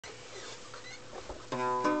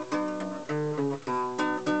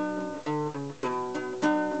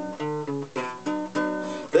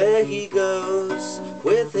There he goes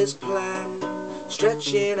with his plan,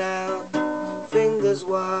 stretching out, fingers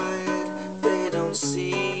wide, they don't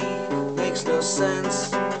see, makes no sense.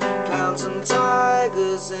 Clowns and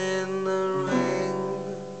tigers in the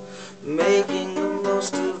ring, making the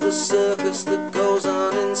most of the circus that goes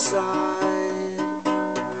on inside.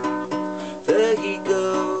 There he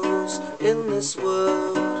goes in this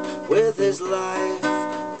world with his life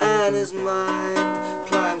and his mind,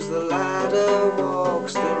 climbs the ladder,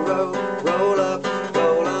 walks the road, roll up,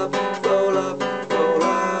 roll up, roll up, roll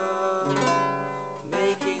up,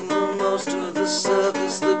 making the most of the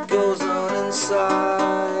circus that goes on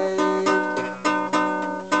inside.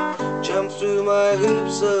 Jump through my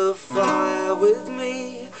hoops of fire with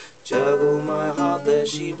me, juggle my heart, there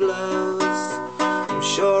she blows. I'm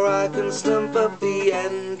sure I can stump up the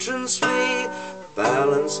entrance fee,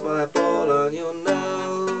 balance my ball on your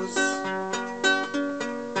nose.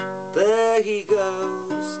 There he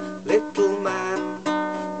goes, little man,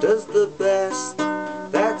 does the best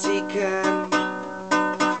that he can,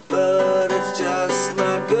 but it's just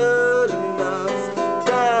not good enough.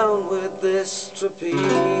 Down with this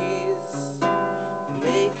trapeze,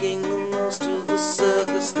 making the most of the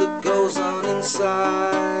circus that goes on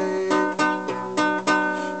inside.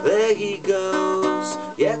 There he goes,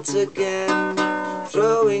 yet again,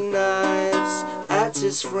 throwing knives at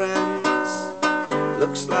his friends.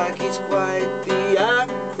 Looks like he's quite the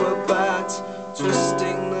acrobat,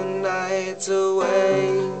 twisting the night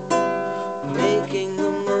away, making the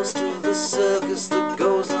most of the circus that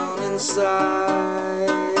goes on inside.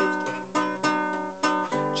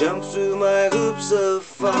 Jump through my hoops of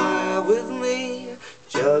fire with me,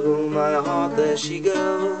 juggle my heart, there she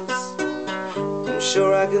goes. I'm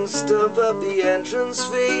sure I can stump up the entrance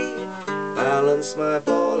fee, balance my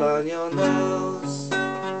ball on your nose.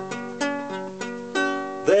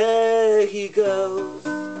 There he goes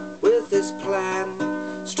with his plan,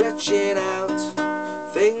 stretching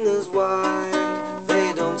out, fingers wide,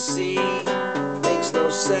 they don't see, makes no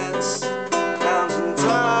sense. Clowns and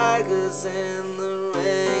tigers in the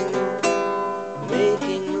ring,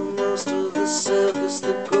 making the most of the circus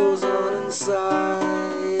that